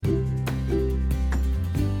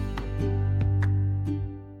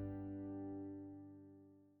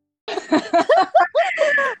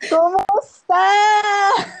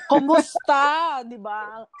Kumusta? Di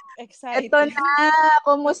ba? Ito Excited. na,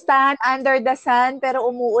 kumustahan under the sun pero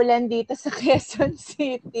umuulan dito sa Quezon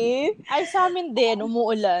City. Ay, sa amin din,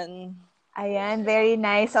 umuulan. Ayan, very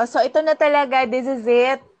nice. So ito na talaga, this is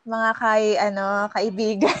it, mga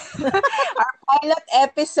kaibigan. Our pilot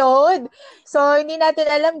episode. So hindi natin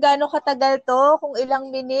alam gaano katagal to, kung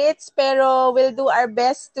ilang minutes, pero we'll do our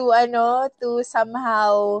best to to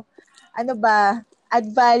somehow add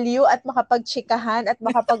value at makapagchikahan at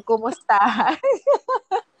makapagkumustahan.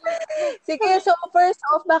 Sige, so first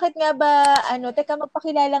off, bakit nga ba,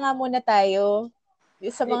 magpakilala nga muna tayo.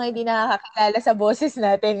 Sa mga hindi nakakakilala sa boses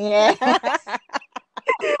natin, yes.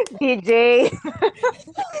 DJ.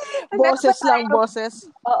 Boses lang, boses.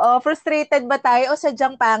 Oo, frustrated ba tayo o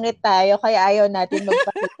sadyang pangit tayo kaya ayaw natin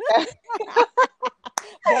magpakita?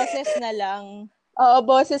 Boses na lang. Oo,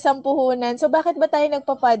 boses ang puhunan. So bakit ba tayo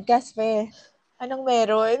nagpa-podcast, Fe? Anong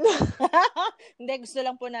meron? Hindi, gusto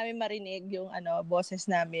lang po namin marinig yung boses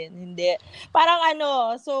namin. Hindi. Parang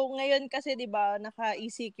so ngayon kasi 'di ba,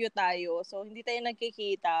 naka-ECQ tayo. So hindi tayo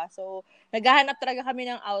nagkikita. So naghahanap talaga kami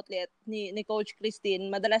ng outlet ni Coach Christine.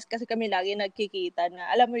 Madalas kasi kami lagi nagkikita na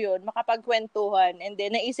alam mo 'yun, makapagkwentuhan. And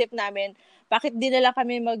then naisip namin, bakit di na lang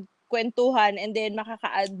kami magkwentuhan and then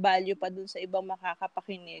makaka-add value pa dun sa ibang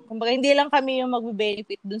makakapakinig. Kumbaga hindi lang kami yung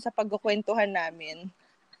magbe-benefit dun sa pagkukwentuhan namin.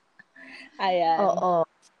 Ayan. Oo.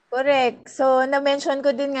 Correct. So, na-mention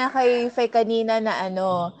ko din nga kay Faye kanina na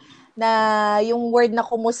na yung word na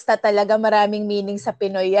kumusta talaga maraming meaning sa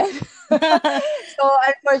Pinoy yan. So,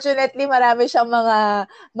 unfortunately, marami siyang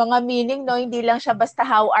mga meaning, no? Hindi lang siya basta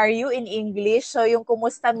how are you in English. So, yung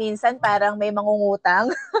kumusta minsan parang may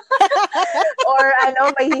mangungutang or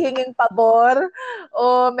may hihinging pabor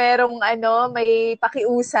o merong may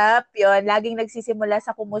pakiusap. Yon, laging nagsisimula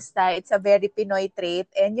sa kumusta. It's a very Pinoy trait.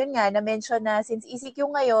 And yun nga, na-mention na since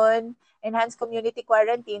ECQ ngayon, Enhanced Community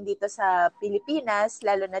Quarantine dito sa Pilipinas,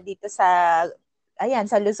 lalo na dito sa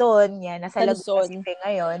Luzon, yan, nasa Laguna City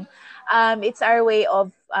ngayon. It's our way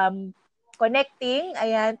of connecting,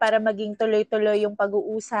 para maging tuloy-tuloy yung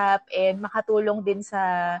pag-uusap and makatulong din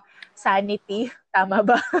sa sanity, tama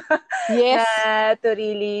ba? Yes. Na to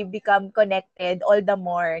really become connected all the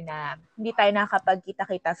more na hindi tayo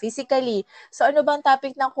nakakapagkita-kita physically. So ano bang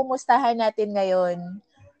topic ng kumustahan natin ngayon?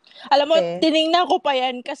 Alam mo, tiningnan ko pa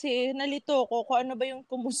yan kasi nalito ko kung ano ba yung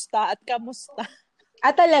kumusta at kamusta.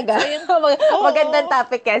 Talaga? So, yung, magandang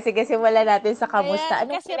topic yan. Sige, simulan natin sa kamusta.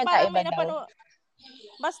 Anong pinagkaiba daw?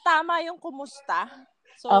 Mas tama yung kumusta.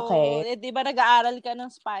 So, di ba nag-aaral ka ng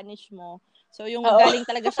Spanish mo? So, yung galing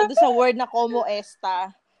talaga siya doon sa word na como esta.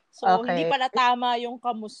 So, hindi pala tama yung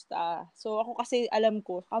kamusta. So, ako kasi alam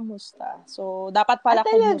ko, kamusta. So, dapat pala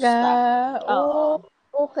kumusta. Oo.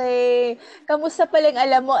 Okay. Kamusta palang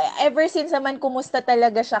alam mo? Ever since naman kumusta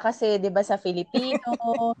talaga siya kasi 'di ba sa Filipino.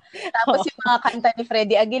 Tapos yung mga kanta ni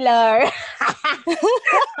Freddie Aguilar.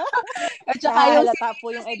 At saka yung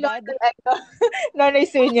po yung edad. Nonoy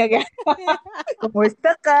Zuniga.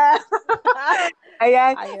 Kumusta ka?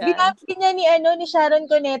 Ayan. Ginamit niya ni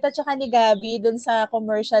Sharon Cuneta at saka ni Gabby dun sa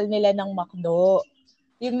commercial nila ng McDo.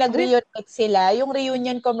 Yung nag-reunite sila, yung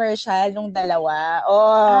reunion commercial nung dalawa.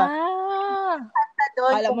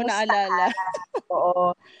 Doon, alam mo na alala.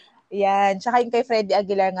 Oo. Yan. Tsaka yung kay Freddie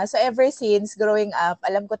Aguilar nga. So, ever since growing up,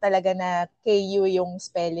 alam ko talaga na KU yung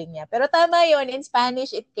spelling niya. Pero tama yun. In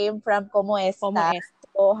Spanish, it came from como esta.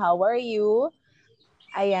 So, how are you?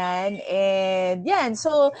 Ayan. And yan.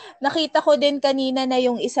 So, nakita ko din kanina na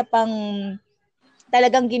yung isa pang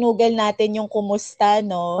talagang ginugol natin yung kumusta,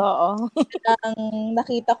 no? Oo.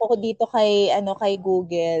 Nakita ko dito kay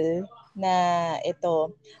Google na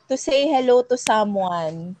ito, to say hello to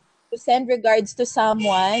someone, to send regards to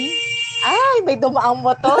someone. Ay, may dumaang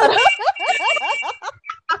motor.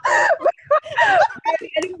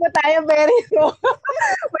 Galing ba tayo, very no?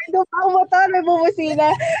 May dumaang motor, may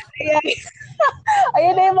bumusina.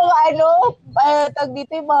 Ayan na yung mga tag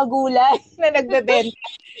dito yung mga gulay na nagbebenta.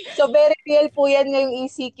 So, very real po yan ngayong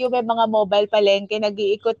ECQ. May mga mobile palengke.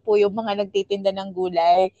 Nag-iikot po yung mga nagtitinda ng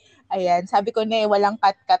gulay. Ayan. Sabi ko na walang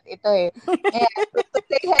cut-cut ito eh. Ayan. To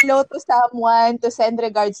say hello to someone, to send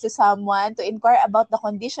regards to someone, to inquire about the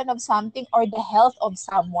condition of something or the health of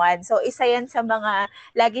someone. So, isa yan sa mga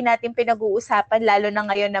lagi natin pinag-uusapan, lalo na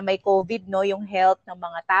ngayon na may COVID, no? Yung health ng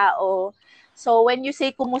mga tao. So, when you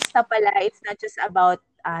say kumusta pala, it's not just about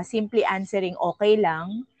simply answering okay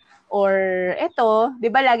lang. Or, eto, di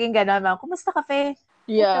ba laging gano'n, kumusta ka, Fe?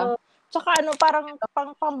 Yeah. Tsaka parang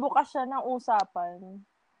pambukas siya ng usapan.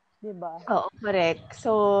 Di ba? Oo, correct.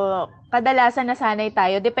 So, kadalasan nasanay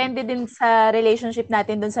tayo. Depende din sa relationship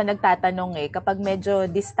natin dun sa nagtatanong eh. Kapag medyo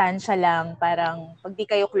distansya lang, parang pag di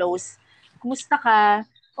kayo close, kumusta ka?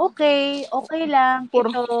 okay lang.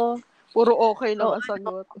 Puro okay lang Oo, ang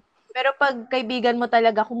sagot. pero pag kaibigan mo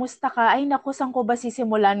talaga, kumusta ka? Ay, naku, saan ko ba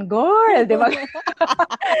sisimulan, girl? Di ba?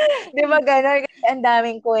 Di ba gano'n? Kasi ang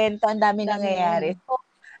daming kwento, ang daming nangyayari. Dami. So,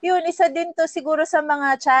 yun, isa din to siguro sa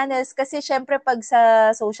mga channels kasi syempre pag sa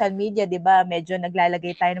social media, di ba, medyo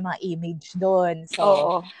naglalagay tayo ng mga image doon. So,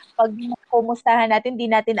 Oo. pag kumustahan natin, di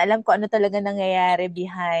natin alam kung ano talaga nangyayari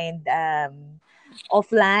behind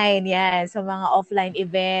offline, yan. So, mga offline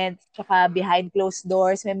events, tsaka behind closed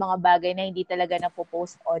doors, may mga bagay na hindi talaga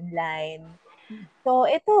napopost online. So,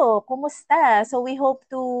 ito, kumusta? So, we hope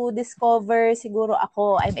to discover, siguro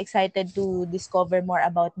ako, I'm excited to discover more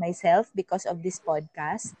about myself because of this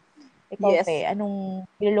podcast. Ikaw, Yes. Fe, anong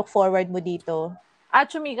look forward mo dito?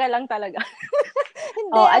 Chumika lang talaga.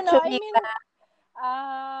 Hindi, At I mean,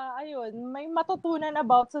 ayun, may matutunan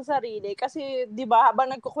about sa sarili. Kasi, di ba,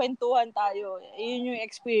 habang nagkukwentuhan tayo, yun yung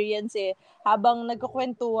experience eh. Habang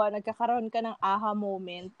nagkukwentuhan, nagkakaroon ka ng aha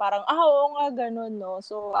moment. Parang, oo nga, ganun, no?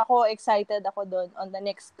 So, ako, excited ako doon on the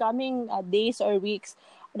next coming days or weeks.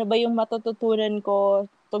 Ano ba yung matututunan ko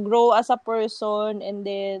to grow as a person and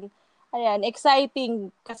then, ayan,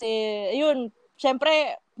 exciting. Kasi, yun, syempre,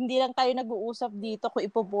 hindi lang tayo nag-uusap dito kung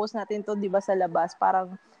ipopost natin to, di ba, sa labas.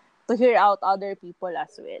 Parang, to hear out other people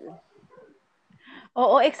as well.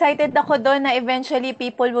 Oo, excited ako doon na eventually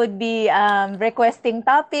people would be requesting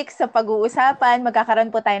topics sa pag-uusapan.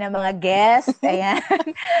 Magkakaroon po tayo ng mga guests, ayan,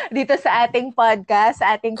 dito sa ating podcast,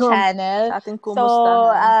 sa ating channel. Sa ating So,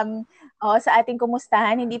 kumustahan. sa ating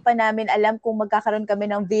kumustahan, hindi pa namin alam kung magkakaroon kami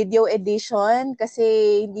ng video edition kasi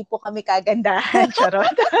hindi po kami kagandahan.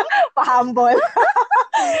 Charot. Pa-humble.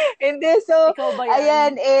 Hindi, so, Ikaw ba yan?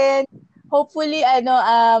 ayan, and hopefully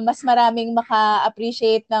mas maraming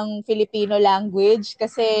maka-appreciate ng Filipino language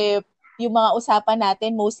kasi yung mga usapan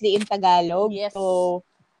natin mostly in Tagalog. Yes. So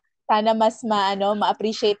sana mas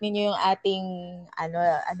ma-appreciate ninyo yung ating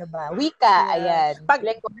wika. Yeah. Ayan.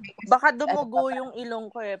 Baka dumugo yung ilong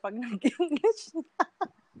ko pag nag-English.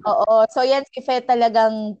 Oo. So yan si Fe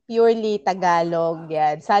talagang purely Tagalog.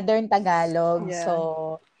 Yan. Southern Tagalog. Yeah. So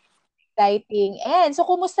exciting. And so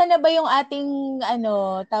kumusta na ba yung ating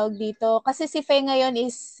tawag dito? Kasi si Fe ngayon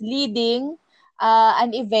is leading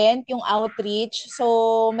an event, yung outreach.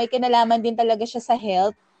 So may kinalaman din talaga siya sa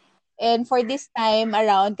health. And for this time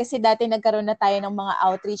around, kasi dati nagkaroon na tayo ng mga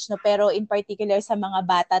outreach, no, pero in particular sa mga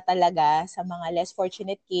bata talaga, sa mga less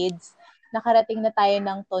fortunate kids, nakarating na tayo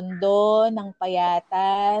ng Tondo, ng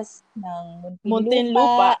Payatas, ng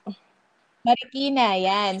Muntinlupa. Marikina,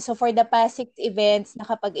 yan. So for the past 6 events,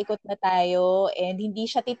 nakapag-ikot na tayo and hindi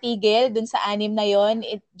siya titigil dun sa 6 na yon.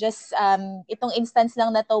 It just, itong instance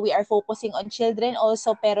lang na to, we are focusing on children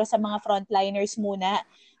also pero sa mga frontliners muna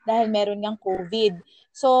dahil meron ngang COVID.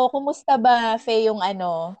 So, kumusta ba, Fe, yung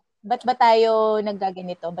ba't ba tayo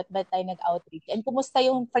naggaganito? Ba't ba tayo nag-outreach? And kumusta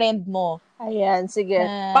yung friend mo? Ayan, sige.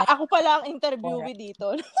 Ako pala ang interviewee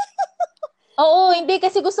dito. Oo, hindi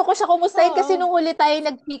kasi gusto ko siya kumustahin kasi nung huli tayo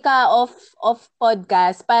nagpika of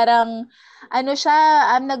podcast, parang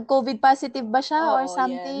siya, nag-COVID positive ba siya or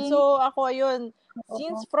something? Yan. So ako yun,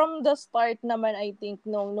 since from the start naman I think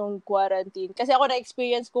nung quarantine, kasi ako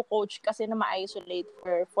na-experience ko coach kasi na ma-isolate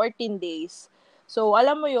for 14 days. So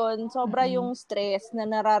alam mo yun, sobra yung stress na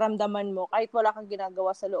nararamdaman mo kahit wala kang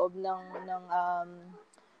ginagawa sa loob ng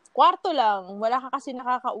kwarto lang, wala ka kasi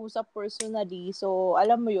nakakausap personally. So,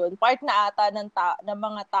 alam mo yun, part na ata ng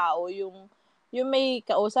mga tao yung may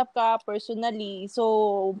kausap ka personally.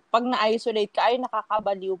 So, pag na-isolate ka, ay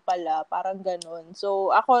nakakabaliw pala. Parang ganun.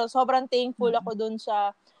 So, ako, sobrang thankful ako dun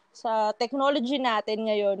sa technology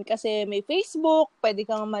natin ngayon kasi may Facebook, pwede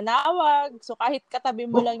kang manawag. So, kahit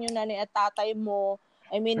katabi mo lang yung nanay at tatay mo,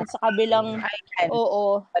 I mean, sa kabilang,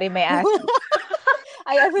 oo. Sorry, may ask.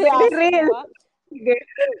 Ayan, may ask, diba?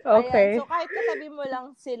 Okay. Ayan, so kahit katabi mo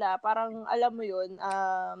lang sila, parang alam mo yun,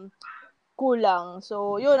 kulang.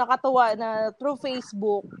 So, yun, nakatuwa na through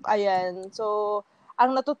Facebook, ayan. So,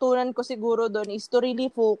 ang natutunan ko siguro doon is to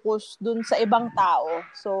really focus doon sa ibang tao.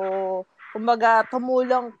 So, kumbaga,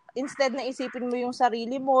 tumulong, instead na isipin mo yung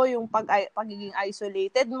sarili mo, yung pagiging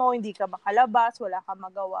isolated mo, hindi ka makalabas, wala ka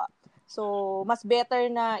magawa. So, mas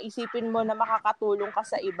better na isipin mo na makakatulong ka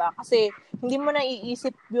sa iba kasi hindi mo na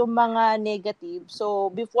iisip yung mga negative.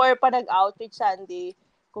 So, before pa nag-outreach Sunday,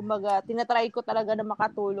 kumbaga, tinatry ko talaga na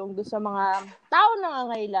makatulong doon sa mga tao na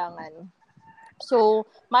nangangailangan. So,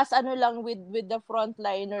 mas lang with the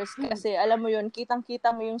frontliners kasi alam mo yun,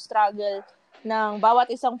 kitang-kita mo yung struggle ng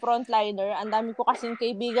bawat isang frontliner. Ang dami ko kasing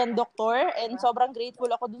kaibigan doktor and sobrang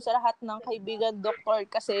grateful ako dun sa lahat ng kaibigan doktor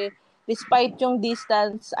kasi despite yung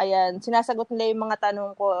distance, ayan, sinasagot nila yung mga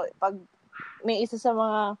tanong ko pag may isa sa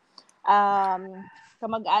mga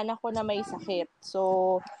kamag-anak ko na may sakit.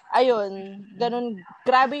 So, ayun, ganun,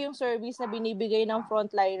 grabe yung service na binibigay ng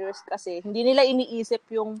frontliners kasi hindi nila iniisip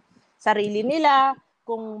yung sarili nila,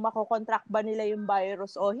 kung makokontract ba nila yung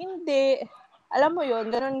virus o hindi. Alam mo yun,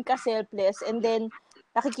 ganun ka-selfless. And then,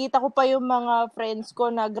 nakikita ko pa yung mga friends ko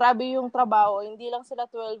na grabe yung trabaho, hindi lang sila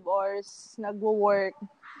 12 hours nagwo-work.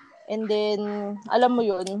 And then, alam mo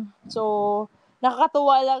yun. So,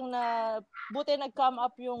 nakakatuwa lang na buti nag-come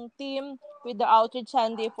up yung team with the Outreach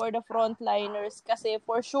Sunday for the frontliners kasi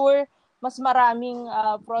for sure, mas maraming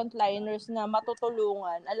frontliners na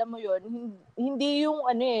matutulungan. Alam mo yun, hindi yung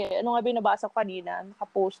ano nga binabasa ko kanina,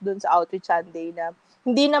 nakapost dun sa Outreach Sunday na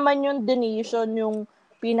hindi naman yung donation yung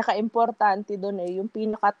pinaka-importante dun yung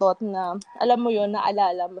pinaka-thought na, alam mo yun,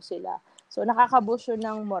 naalala mo sila. So, nakaka-boost yun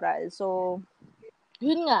ng moral. So,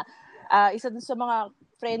 yun nga, isa dun sa mga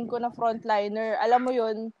friend ko na frontliner, alam mo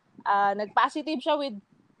yun, nag-positive siya with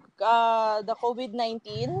the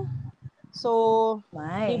COVID-19. So,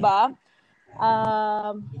 di ba?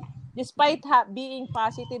 Despite being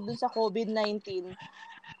positive dun sa COVID-19,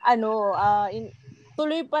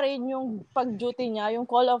 tuloy pa rin yung pag-duty niya, yung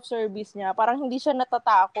call of service niya. Parang hindi siya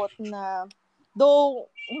natatakot na, though,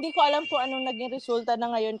 hindi ko alam kung anong naging resulta na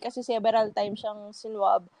ngayon kasi several times siyang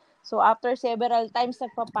sinwab. So, after several times,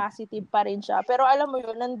 nagpa-positive pa rin siya. Pero alam mo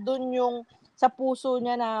yun, nandun yung sa puso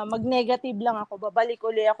niya na mag-negative lang ako, babalik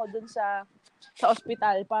uli ako dun sa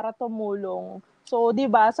ospital para tumulong. So, di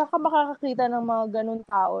ba, saan ka makakakita ng mga ganun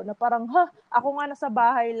tao na parang, ako nga nasa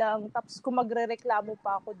bahay lang, tapos kung magrereklamo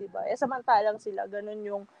pa ako, di ba? Samantalang sila,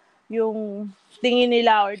 ganun yung tingin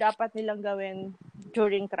nila or dapat nilang gawin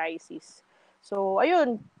during crisis. So,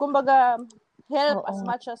 ayun, kumbaga, help as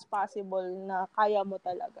much as possible na kaya mo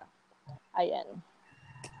talaga. Ayan.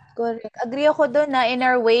 Correct. Agree ako doon na in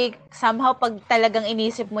our way, somehow pag talagang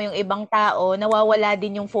inisip mo yung ibang tao, nawawala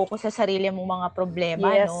din yung focus sa sarili mong mga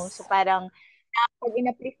problema, yes. no? So parang pag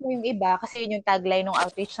in-uplift mo yung iba, kasi yun yung tagline ng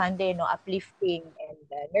Outreach Sunday, no? Uplifting and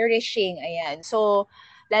nourishing, ayan. So,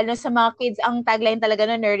 lalo sa mga kids, ang tagline talaga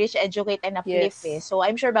no, nourish, educate, and uplift. Yes. So,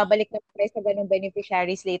 I'm sure babalik na tayo sa ganung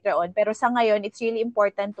beneficiaries later on. Pero sa ngayon, it's really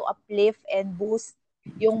important to uplift and boost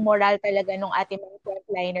yung moral talaga ng ating mga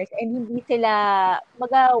frontliners. And hindi sila,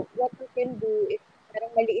 what we can do is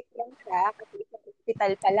parang maliit lang siya kasi isang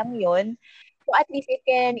hospital pa lang yun. So at least it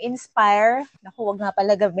can inspire. Naku, wag nga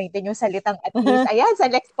pala gamitin yung salitang at least. Ayan, sa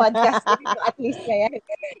next podcast, yung at least na yan.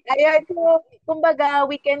 Ayan, so, kumbaga,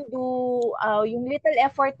 we can do, yung little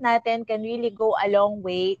effort natin can really go a long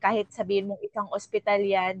way. Kahit sabihin mong isang hospital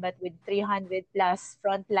yan, but with 300 plus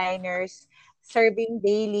frontliners, serving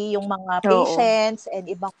daily yung mga patients and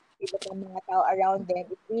ibang mga tao around them,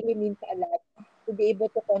 it really means a lot to be able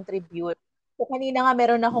to contribute. So, kanina nga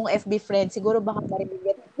meron akong FB friend. Siguro baka marinig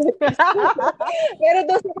yan. Pero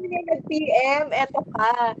daw sa kanya nag-PM, eto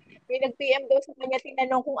ka. May nag-PM daw sa kanya,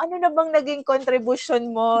 tinanong kung ano na bang naging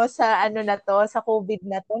contribution mo sa na to, sa COVID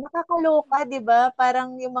na to. Nakakaloka, di ba?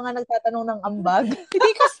 Parang yung mga nagtatanong ng ambag.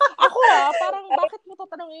 Hindi kasi, ako parang bakit mo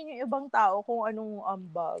tatanungin yung ibang tao kung anong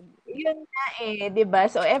ambag? Yun nga di ba?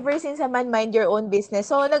 So, ever since naman mind your own business.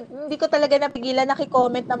 So, hindi ko talaga napigilan,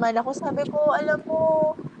 nakiko-comment naman ako. Sabi ko, alam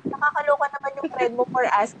mo, nakakaloka naman yung friend mo for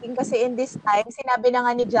asking kasi in this time, sinabi na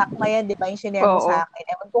nga ni Jack Mayan, di ba, yung shinare mo sa akin.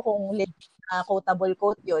 Ewan ko kung quotable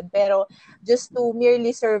quote yun. Pero just to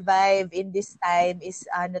merely survive in this time is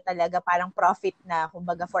talaga parang profit na,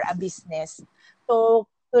 kumbaga, for a business. So,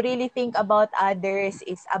 to really think about others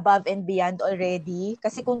is above and beyond already.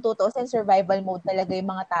 Kasi kung tutuusin, survival mode talaga yung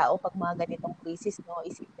mga tao pag mga ganitong crisis, no?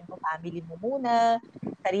 Isipin mo, family mo muna,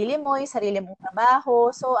 sarili mo, yung sarili mong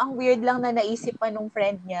trabaho. So, ang weird lang na naisip pa nung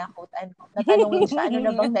friend niya, quote-unquote, natanungin siya, ano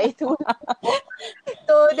na bang naitulong mo?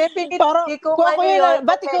 So, definitely, parang, kung ano yun,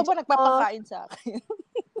 ba't ikaw ba nagpapakain sa akin?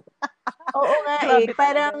 Oo nga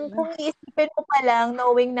parang kung iisipin mo pa lang,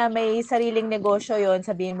 knowing na may sariling negosyo yon,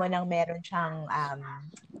 sabihin mo nang meron siyang,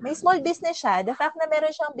 may small business siya, the fact na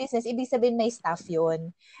meron siyang business, ibig sabihin may staff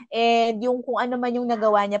yon. And yung kung ano man yung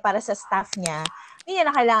nagawa niya para sa staff niya, hindi niya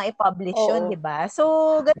na kailangan i-publish yun, di ba? So,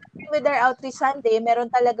 ganun with our Outreach Sunday, meron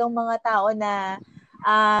talagang mga tao na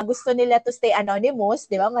gusto nila to stay anonymous,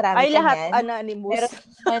 di ba? Marami ay, lahat kanyan. anonymous.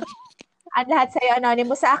 Meron ang lahat sa'yo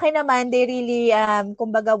anonymous. Sa akin naman, they really,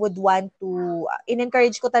 kumbaga, would want to,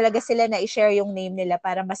 in-encourage ko talaga sila na i-share yung name nila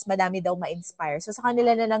para mas madami daw ma-inspire. So, sa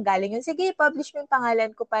kanila na lang galing yun. Sige, publish mo yung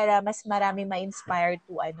pangalan ko para mas marami ma-inspire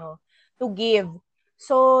to give.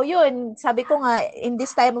 So, yun, sabi ko nga, in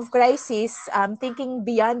this time of crisis, thinking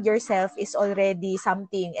beyond yourself is already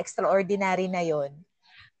something extraordinary na yun.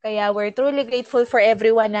 Kaya we're truly grateful for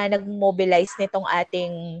everyone na nag-mobilize nitong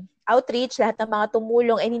ating outreach, lahat ng mga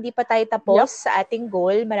tumulong, and hindi pa tayo tapos sa ating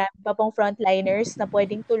goal. Marami pa pong frontliners na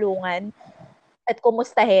pwedeng tulungan at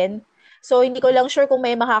kumustahin. So, hindi ko lang sure kung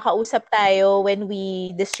may makakausap tayo when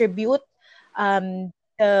we distribute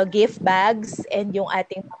the gift bags and yung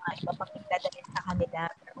ating mga iba pang dadalhin sa kanila.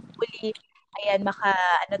 Pero hopefully, ayan,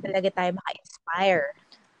 talaga tayo, maka-inspire.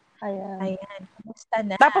 Ayan, kumusta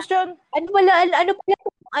na? Tapos yun,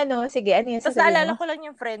 sige, ano yung tapos sasabihin naalala mo? ko lang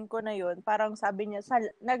yung friend ko na yun, parang sabi niya,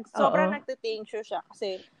 sobrang nagte-thank you siya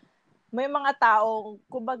kasi may mga taong,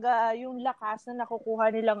 kumbaga, yung lakas na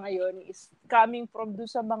nakukuha nila ngayon is coming from doon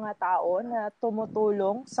sa mga tao na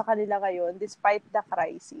tumutulong sa kanila ngayon despite the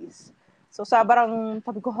crisis. So, sobrang,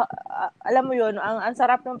 alam mo yun, ang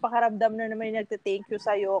sarap ng pakaramdam na may nagte-thank you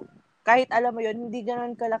sa'yo. Kahit alam mo yun, hindi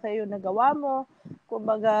ganun kalaki yung nagawa mo.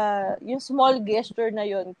 Kumbaga, yung small gesture na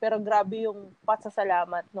yun, pero grabe yung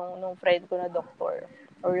pasasalamat nung friend ko na doktor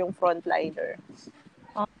or yung frontliner.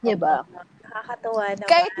 Diba? Nakakatawa naman.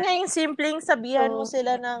 Kahit nga yung simpleng sabihan mo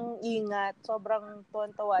sila ng ingat, sobrang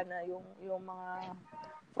tuwan-tuwa na yung mga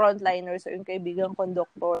frontliners o yung kaibigan kong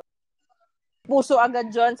doktor. Puso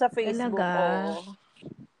agad dyan sa Facebook.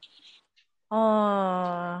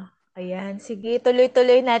 Ayan. Sige,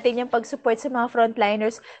 tuloy-tuloy natin yung pag-support sa mga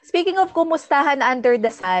frontliners. Speaking of kumustahan under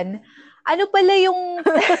the sun, ano pala yung...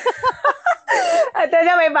 Ito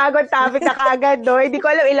na, may bagong topic na kagad, no? Hindi ko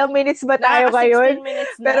alam ilang minutes ba tayo ngayon. 16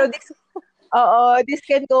 minutes na. Pero this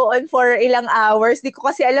can go on for ilang hours. Di ko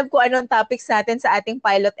kasi alam kung anong topics natin sa ating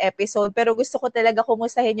pilot episode. Pero gusto ko talaga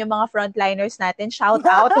kumustahin yung mga frontliners natin. Shout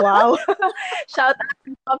out, wow! Shout out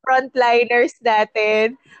sa mga frontliners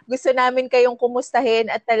natin. Gusto namin kayong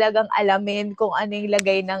kumustahin at talagang alamin kung ano yung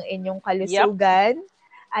lagay ng inyong kalusugan. Yep.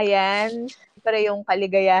 Ayan, para yung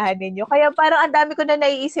kaligayahan ninyo. Kaya parang ang dami ko na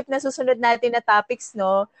naiisip na susunod natin na topics,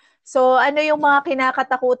 no? So, ano yung mga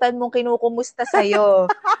kinakatakutan mong kinukumusta sa'yo?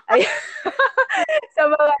 Sa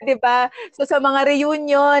mga, di ba? So, sa mga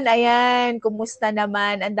reunion, ayan, kumusta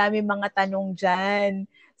naman? Ang dami mga tanong dyan.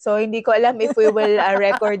 So, hindi ko alam if we will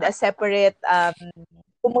record a separate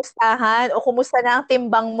kumustahan o kumusta na ang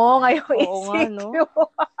timbang mo ngayong ECQ. No?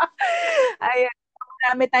 Ayan.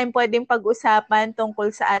 Marami tayong pwedeng pag-usapan tungkol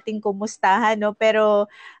sa ating kumustahan, no? Pero,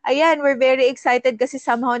 ayan, we're very excited kasi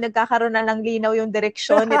somehow nagkakaroon na ng linaw yung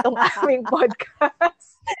direksyon nitong aming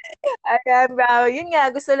podcast. Ayan, yun nga,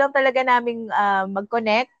 gusto lang talaga naming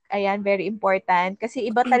mag-connect. Ayan, very important. Kasi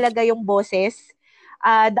iba talaga yung boses.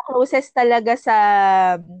 The closest talaga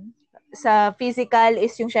sa physical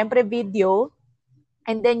is yung syempre video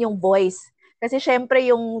and then yung voice. Kasi syempre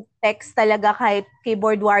yung text talaga kahit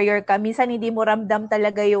keyboard warrior ka, minsan hindi mo ramdam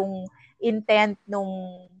talaga yung intent nung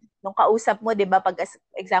kausap mo, 'di ba? Pag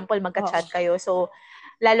example magka-chat kayo. So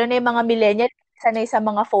lalo na yung mga millennial sanay sa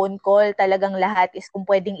mga phone call, talagang lahat is kung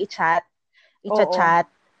pwedeng i-chat.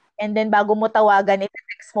 And then bago mo tawagan,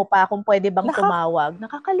 i-text mo pa kung pwede bang tumawag.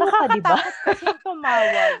 Nakakaloka, 'di ba? Kasi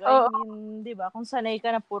tumawag. I mean, 'di ba? Kung sanay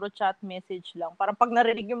ka na puro chat message lang, parang pag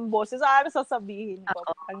narinig yung boses, ano sasabihin ko?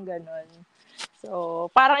 Parang ganon. So,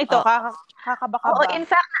 parang ito, kakabaka-ba. In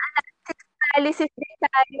fact, analysis din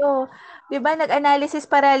tayo. Di ba? Nag-analysis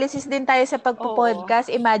paralysis din tayo sa pagpo-podcast.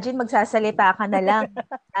 Imagine, magsasalita ka na lang.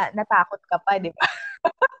 Natakot ka pa, di ba?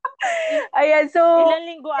 Ayan, so, ilang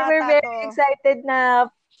linggo we're very excited na,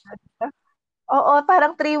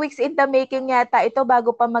 parang 3 weeks in the making yata. Ito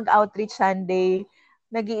bago pa mag-outreach Sunday.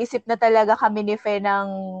 Nag-iisip na talaga kami ni Fe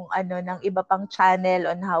ng iba pang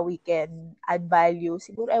channel on how we can add value.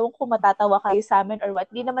 Siguro, ewan ko matatawa kayo sa amin or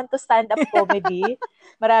what. Di naman to stand-up comedy.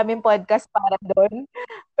 Maraming podcast para doon.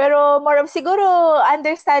 Pero more of, siguro,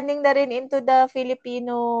 understanding na rin into the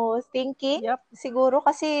Filipino thinking. Yep. Siguro,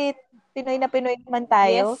 kasi Pinoy na Pinoy naman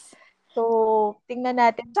tayo. Yes. So, tingnan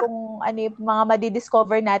natin kung ano yung mga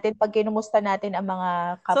madidiscover natin pag kinumusta natin ang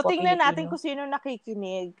mga kapwa Pilipino. So, tingnan natin kung sino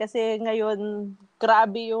nakikinig. Kasi ngayon,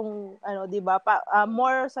 grabe yung, di ba,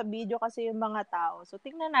 more sa video kasi yung mga tao. So,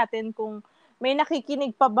 tingnan natin kung may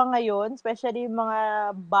nakikinig pa ba ngayon, especially yung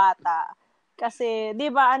mga bata. Kasi,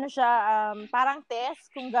 di ba, parang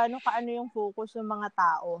test kung gaano kaano yung focus ng mga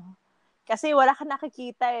tao. Kasi wala ka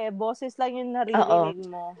nakikita boses lang yung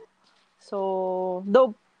naririnig mo. So,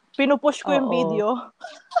 pinupush ko yung video.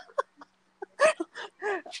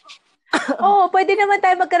 Pwede naman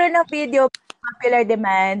tayo magkaroon ng video. Popular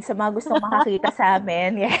demand sa mga gustong makakita sa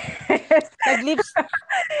amin. Yes. Nag-lipstick.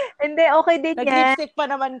 Hindi, okay din yan. Nag-lipstick pa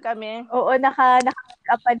naman kami. Oo, naka-make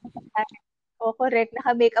up pa naman. Correct.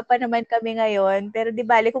 Naka-make up pa naman kami ngayon. Pero di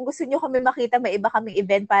bali, kung gusto nyo kami makita, may iba kaming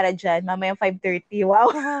event para dyan. Mamayang 5:30.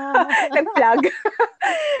 Wow. Nag-plug.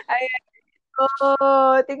 Ayan. So,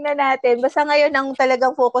 Oo, tingnan natin. Basta ngayon ang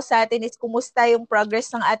talagang focus sa atin is kumusta yung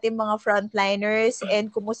progress ng ating mga frontliners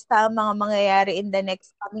and kumusta ang mga mangyayari in the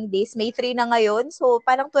next coming days. May 3 na ngayon. So,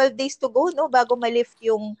 parang 12 days to go, no? Bago malift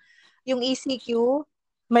yung ECQ.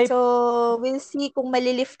 May So, we'll see kung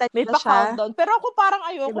malilift may talaga siya. pa-countdown. Pero ako parang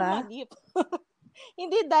ayoko Diba? malip.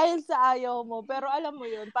 Hindi dahil sa ayaw mo, pero alam mo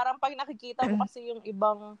yun, parang pag nakikita mo kasi yung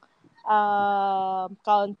ibang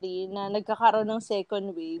country na nagkakaroon ng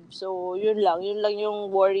second wave. So, yun lang yung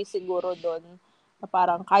worry siguro doon. Na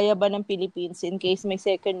parang kaya ba ng Philippines in case may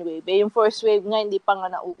second wave. Eh, yung first wave nga, hindi pa nga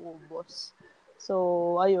nauubos.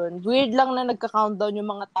 So, ayun. Weird lang na nagka-countdown yung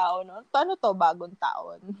mga tao, no? Paano to? Bagong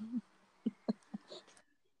taon.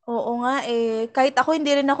 Oo nga eh. Kahit ako hindi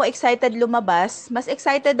rin ako excited lumabas. Mas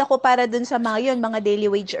excited ako para dun sa mga yun, mga daily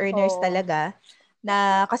wage earners Oo. talaga.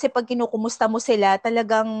 Na kasi pag kinukumusta mo sila,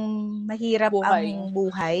 talagang mahirap Buhay. ang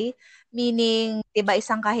buhay. Meaning, 'di ba,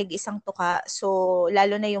 isang kahig isang tuka. So,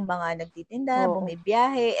 lalo na yung mga nagtitinda, Oo.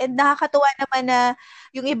 bumibiyahe. And nakakatuwa naman na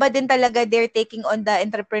yung iba din talaga they're taking on the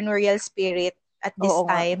entrepreneurial spirit at Oo this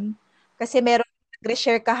nga. time. Kasi meron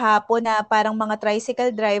nag-reshare kahapon na parang mga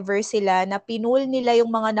tricycle driver sila na pinul nila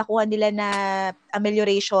yung mga nakuha nila na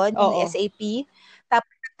amelioration, yung Oo. SAP.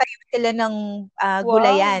 Tapos nagtayo sila ng Wow.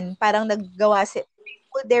 gulayan. Parang naggawa they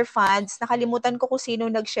pulled their funds. Nakalimutan ko kung sino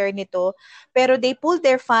nag-share nito. Pero they pulled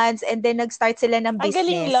their funds and then nag-start sila ng Ang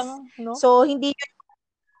galing lang, business. no? So, hindi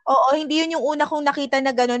yun yung una kong nakita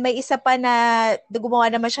na gano'n. May isa pa na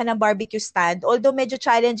gumawa naman siya ng barbecue stand. Although medyo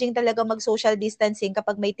challenging talaga mag-social distancing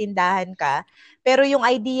kapag may tindahan ka. Pero yung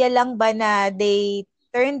idea lang ba na they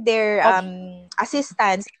turn their Of,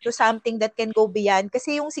 assistance into something that can go beyond.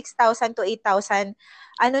 Kasi yung 6,000 to 8,000,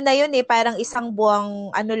 ano na yun eh, parang isang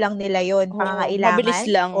buwang ano lang nila yun, mabilis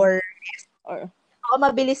pangangailangan lang. or Or, oo,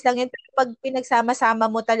 mabilis lang yun. Pero pag pinagsama-sama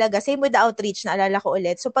mo talaga, same with the outreach, naalala ko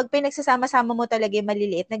ulit. So, pag pinagsasama-sama mo talaga yung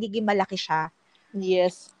maliliit, nagiging malaki siya.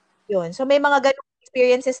 yes. Yun. So, may mga ganung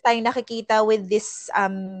experiences tayong nakikita with this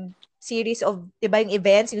series of, di ba, yung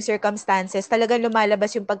events, yung circumstances. Talagang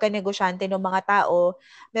lumalabas yung pagka-negosyante ng mga tao.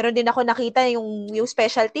 Meron din ako nakita yung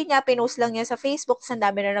specialty niya, pinost lang niya sa Facebook, sa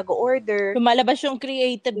dami na nag-order. Lumalabas yung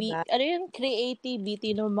Diba?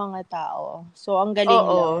 creativity ng mga tao. So, ang galing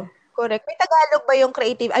Oo. lang. Correct. May Tagalog ba yung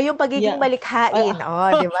creative? Ay, yung pagiging Yeah. Ay, malikhain. Oh,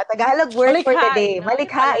 di ba? Tagalog word for the day. malikhain. Ay,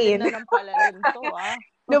 palalim Malikhain. na ng palalim to, ah.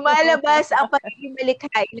 Lumalabas ang pagiging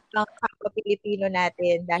malikhain ng mga kapwa Pilipino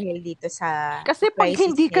natin dahil dito sa Kasi pag crisis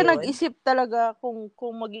hindi ka ngayon. nag-isip talaga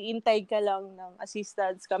kung mag-iintay ka lang ng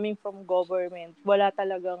assistance coming from government, wala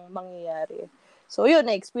talagang mangyayari. So yun,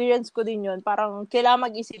 na-experience ko din yun. Parang kailangan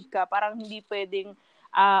mag-isip ka, parang hindi pwedeng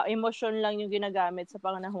emosyon lang yung ginagamit sa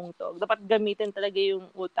panahong to. Dapat gamitin talaga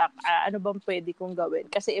yung utak. Ano bang pwede kong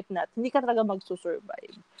gawin? Kasi if not, hindi ka talaga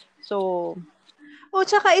magsusurvive. So, Oh,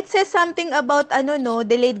 tsaka it says something about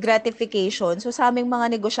delayed gratification. So sa aming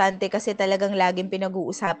mga negosyante kasi talagang laging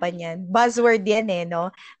pinag-uusapan 'yan. Buzzword 'yan eh, no?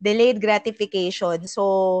 Delayed gratification.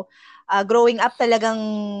 So growing up talagang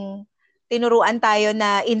tinuruan tayo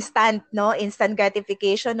na instant, no? Instant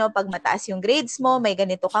gratification, no? Pag mataas yung grades mo, may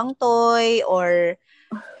ganito kang toy or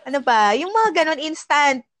ano ba, yung mga ganon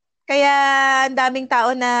instant. Kaya ang daming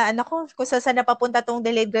tao na, anak ko, kung saan napapunta tong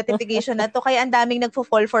delayed gratification na to, kaya ang daming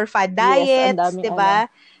nagfo-fall for fad yes, ang diets, daming 'di ano. ba?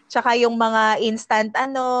 Tsaka yung mga instant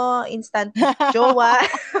jowa.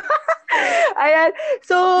 Ayan.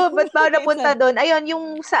 So, ba't ba ako napunta doon? Ayun, yung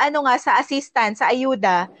sa sa assistance, sa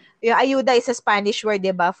ayuda. Yung ayuda is a Spanish word,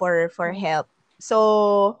 'di ba, for help.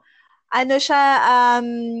 So, ano siya,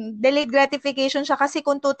 delayed gratification siya kasi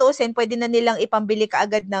kung tutuusin, pwede na nilang ipambili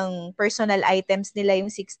kaagad ng personal items nila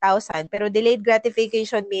yung 6,000. Pero delayed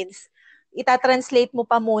gratification means, ita-translate mo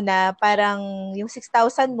pa muna, parang yung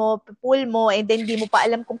 6,000 mo, pool mo, and then di mo pa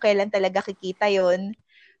alam kung kailan talaga kikita yon.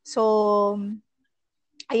 So,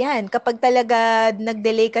 ayan, kapag talaga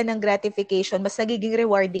nag-delay ka ng gratification, mas nagiging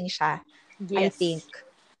rewarding siya, I think. Yes.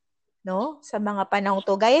 No? Sa mga panahong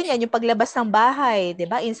to. Gaya niyan, yung paglabas ng bahay, 'di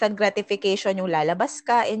ba? Instant gratification yung lalabas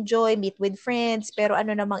ka, enjoy, meet with friends, pero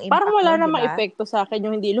ano namang Parang impact wala noon, 'di namang ba? epekto sa akin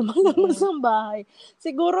yung hindi lumalabas Mm. ng bahay.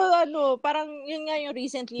 Siguro parang yun nga yung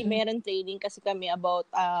recently meron training kasi kami about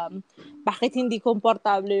bakit hindi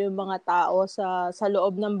komportable yung mga tao sa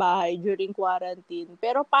loob ng bahay during quarantine.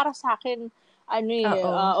 Pero para sa akin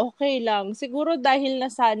Oo. okay lang. Siguro dahil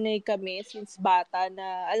nasanay kami since bata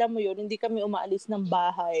na alam mo yun, hindi kami umaalis ng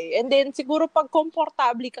bahay. And then siguro pag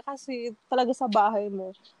komportable ka kasi talaga sa bahay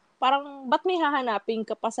mo, parang ba't may hahanapin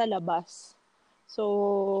ka pa sa labas?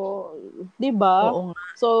 So, 'di ba? Oo nga.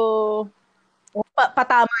 So,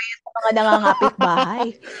 Patama yan sa mga nangangapit bahay.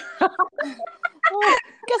 Oh,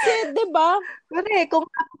 kasi 'di ba? Correct, kung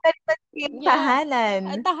yung Yeah.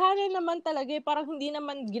 tahanan. Tahanan naman talaga eh. Parang hindi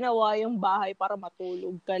naman ginawa yung bahay para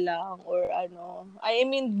matulog ka lang or ano. I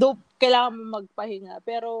mean, kailangan mo magpahinga.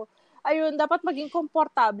 Pero, ayun, dapat maging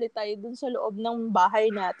komportable tayo dun sa loob ng bahay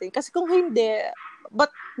natin. Kasi kung hindi,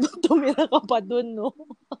 ba't tumira ka pa dun, no?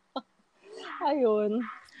 Ayun.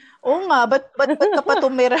 Oo nga, ba't ka pa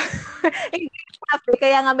tumira? Hindi,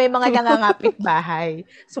 kaya nga may mga nangangapit bahay.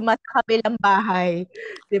 Sumasa kabilang bahay,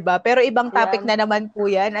 'di ba? Pero ibang topic Yan. na naman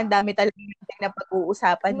po 'yan. Ang dami talaga nating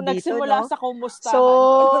napag-uusapan dito, Nagsimula 'no? sa So,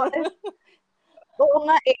 kumustahan. oo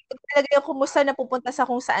nga eh, ito talaga yung kumusta na pupunta sa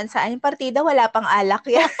kung saan-saan. Yung partida wala pang alak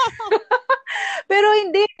 'yan. Pero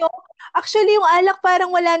hindi 'no. Actually, yung alak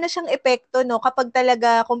parang wala na siyang epekto 'no, kapag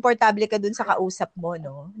talaga komportable ka dun sa kausap mo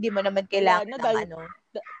 'no. Hindi mo naman Wala kailangan na, ng ano,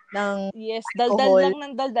 ng yes, daldal alcohol. lang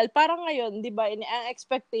ng daldal. Parang ngayon, 'di ba, ang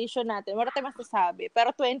expectation natin, wala tayong masasabi.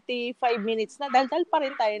 Pero 25 minutes na, daldal pa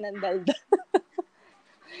rin tayo ng daldal.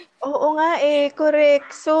 Oo nga eh,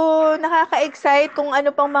 correct. So, nakaka-excite kung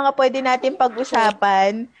ano pang mga pwede natin True.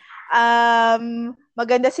 pag-usapan.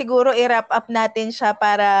 Maganda siguro i-wrap up natin siya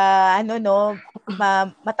para ano no,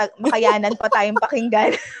 makayanan pa tayong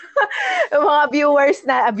pakinggan. Yung mga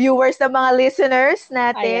viewers na mga listeners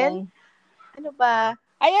natin. Ayan. Ano ba?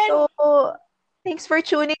 Ayan. So, thanks for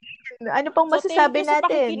tuning in. Ano pang So, thank masasabi you sa natin?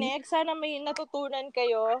 pakikinig. Sana may natutunan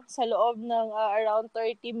kayo sa loob ng around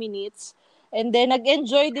 30 minutes. And then,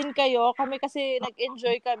 nag-enjoy din kayo. Kami kasi,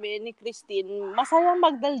 nag-enjoy kami ni Christine. Masayang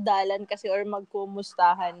magdaldalan kasi or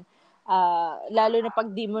magkumustahan. Lalo na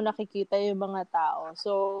pag di mo nakikita yung mga tao.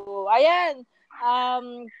 So, ayan.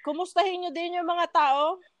 Kumustahin nyo din yung mga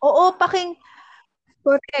tao. Oo,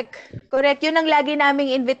 correct. Correct. Yun ang lagi naming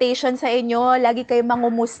invitation sa inyo. Lagi kayo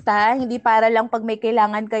mangumusta. Hindi para lang pag may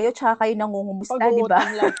kailangan kayo, tsaka kayo nangungumusta, di ba?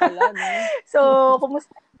 Pag-uutang lang pala, no? So,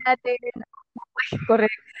 kumusta natin?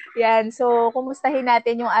 Correct. Yan. So, kumustahin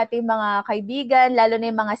natin yung ating mga kaibigan, lalo na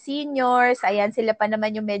yung mga seniors. Ayan, sila pa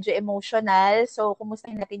naman yung medyo emotional. So,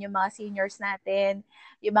 kumustahin natin yung mga seniors natin.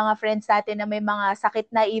 Yung mga friends natin na may mga sakit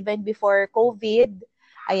na even before COVID.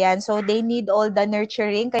 Ayan, so they need all the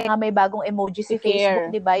nurturing. Kaya nga may bagong emoji Si si Facebook,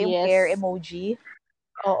 Care. di ba? Yung care Yes. emoji.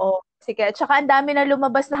 Oo. Sige. At saka ang dami na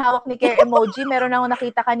lumabas na hawak ni care emoji. Meron akong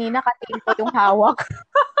nakita kanina, katiin ko yung hawak.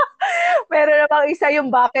 Meron namang isa yung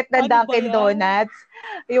bucket ng Ano ba Dunkin' yan? Donuts.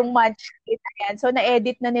 Yung munchkit. Ayan. So,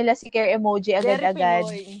 na-edit na nila si care emoji Very agad-agad.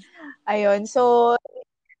 Pinoy. Ayun. So,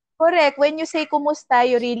 correct. When you say kumusta,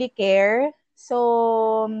 you really care.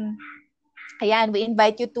 So, ayan, we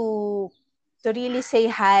invite you to really say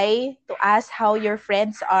hi, to ask how your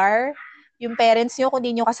friends are. Yung parents nyo, kung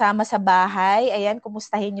di nyo kasama sa bahay, ayan,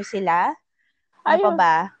 kumustahin nyo sila. Ano pa Ayun.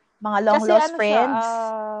 ba? Mga long Kasi lost ano siya, friends.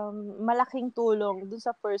 malaking tulong dun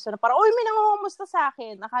sa person. Parang, uy, may nangungumusta sa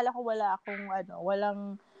akin. Akala ko wala akong,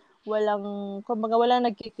 walang, kumbaga walang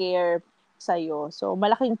nagkikare sa'yo. So,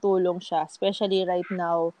 malaking tulong siya, especially right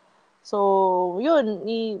now. So, yun,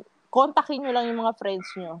 kontakin nyo lang yung mga friends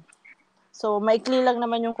nyo. So, maikli lang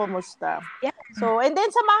naman yung kumusta. Yeah. So, and then,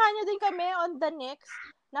 samahan nyo din kami on the next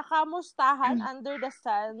nakamustahan under the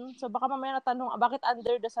sun. So, baka mamaya natanong, bakit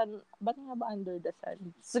under the sun? Ba't nga ba under the sun?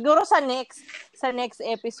 Siguro sa next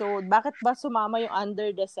episode, bakit ba sumama yung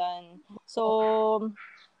under the sun? So,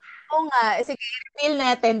 Oo nga. Sige, reveal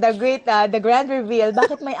natin. The grand reveal.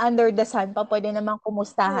 Bakit may under the sun pa? Pwede namang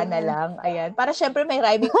kumustahan na lang. Ayan. Para syempre may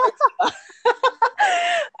rhyming words, diba?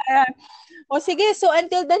 Ayan. O sige, so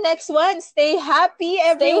until the next one, stay happy,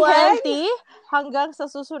 stay everyone. healthy hanggang sa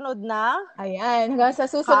susunod na Ayan, hanggang sa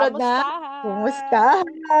susunod na kamustahan.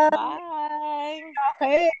 kumustahan. Bye!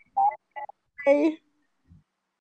 Okay. Bye.